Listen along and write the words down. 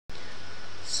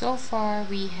So far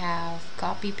we have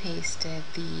copy pasted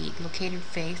the located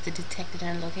face, the detected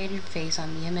and located face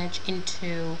on the image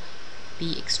into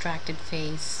the extracted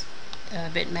face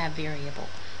bitmap variable.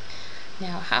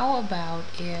 Now how about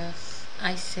if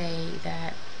I say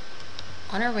that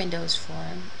on our Windows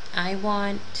form I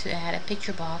want to add a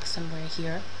picture box somewhere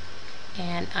here,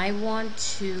 and I want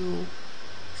to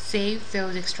save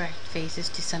those extracted faces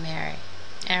to some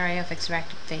array of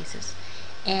extracted faces,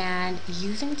 and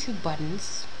using two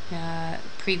buttons,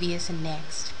 previous and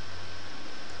next,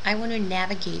 I want to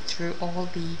navigate through all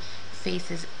the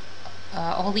faces,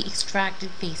 all the extracted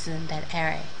faces in that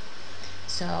array.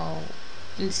 So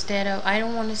instead of, I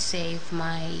don't want to save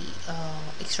my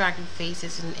extracted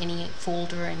faces in any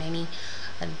folder, in any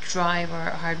drive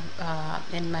or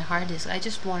in my hard disk. I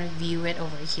just want to view it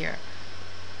over here.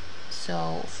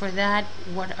 So for that,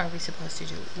 what are we supposed to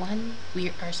do? One,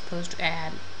 we are supposed to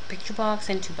add picture box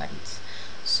and two buttons.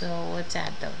 So let's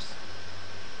add those.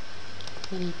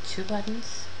 We need two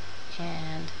buttons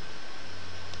and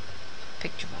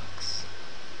picture box.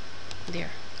 There.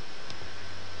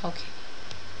 Okay.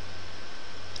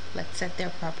 Let's set their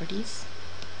properties.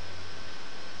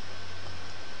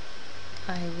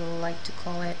 I will like to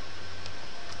call it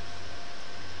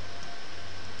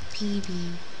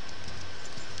PB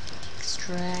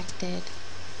extracted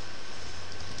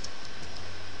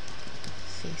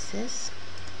faces.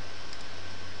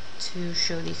 To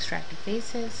show the extracted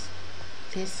faces,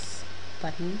 this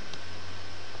button,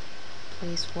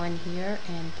 place one here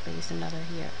and place another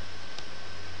here.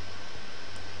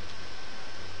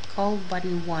 Call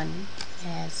button 1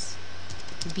 as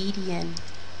BDN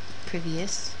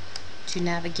previous to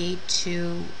navigate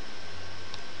to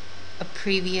a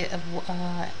previous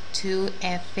to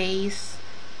a face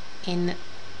in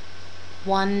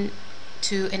one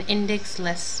to an index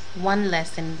one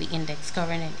less than the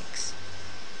current index.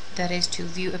 That is to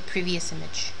view a previous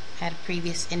image at a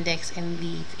previous index in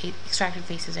the extracted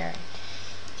faces array,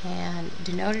 and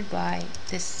denoted by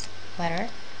this letter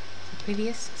for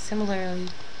previous. Similarly,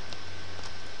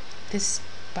 this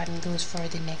button goes for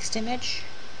the next image,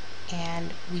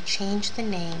 and we change the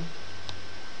name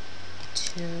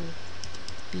to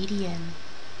BDN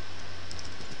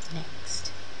next.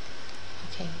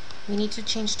 Okay, we need to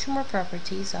change two more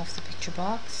properties of the picture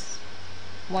box.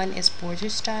 One is border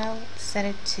style. Set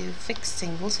it to fixed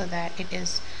single so that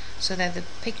the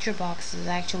picture box is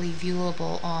actually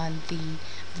viewable on the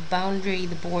boundary,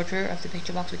 the border of the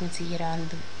picture box. We can see it on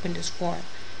the Windows form.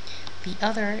 The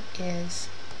other is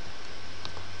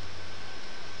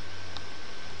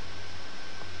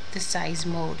the size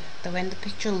mode. That when the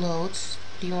picture loads,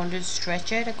 do you want to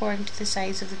stretch it according to the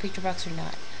size of the picture box or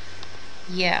not?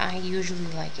 Yeah, I usually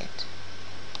like it.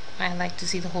 I like to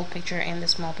see the whole picture in the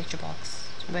small picture box,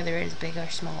 whether it is big or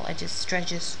small. It just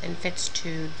stretches and fits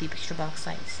to the picture box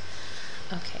size.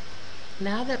 Okay,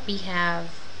 now that we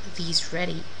have these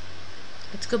ready,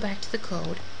 let's go back to the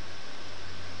code,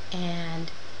 and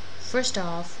first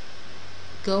off,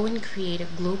 go and create a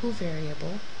global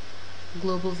variable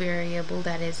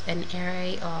that is an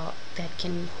array that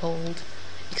can hold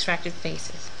extracted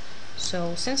faces.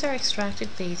 So since our extracted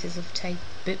face is of type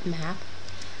bitmap,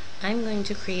 I'm going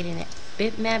to create a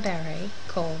bitmap array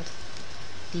called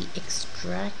the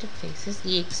extracted faces,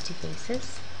 ext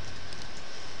faces,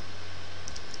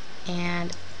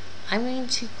 and I'm going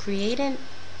to create an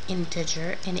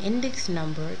integer, an index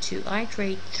number, to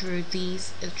iterate through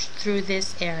this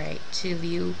array to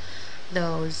view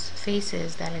those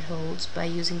faces that it holds by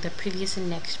using the previous and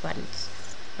next buttons.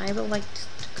 I would like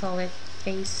to call it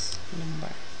face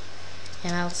number,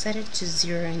 and I'll set it to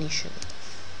 0 initially.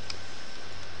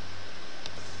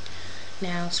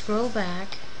 Now scroll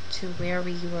back to where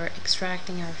we were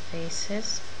extracting our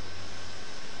faces,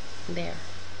 there,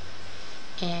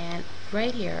 and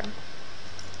right here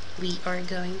we are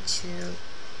going to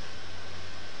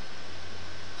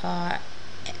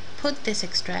put this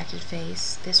extracted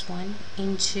face, this one,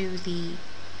 into the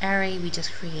array we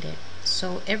just created.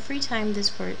 So every time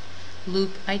this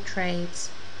loop iterates,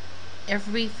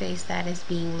 every face that is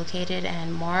being located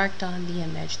and marked on the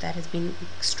image that has been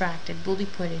extracted will be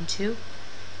put into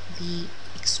the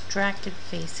extracted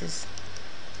faces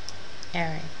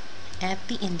array at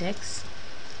the index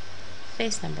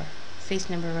face number. Face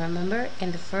number, remember,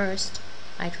 in the first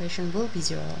iteration will be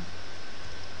 0.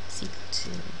 It's equal to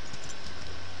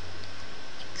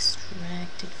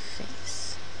extracted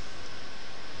face.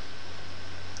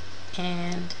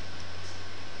 And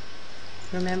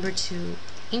remember to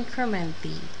increment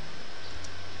the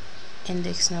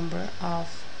index number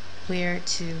of where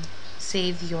to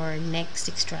save your next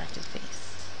extracted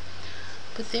face.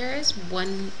 But there is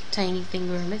one tiny thing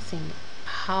we're missing.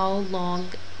 how long,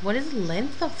 what is the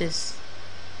length of this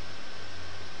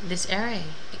array?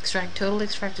 Total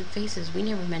extracted faces. We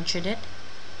never mentioned it.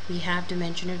 We have to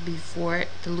mention it before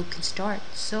the loop can start.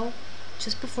 So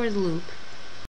just before the loop,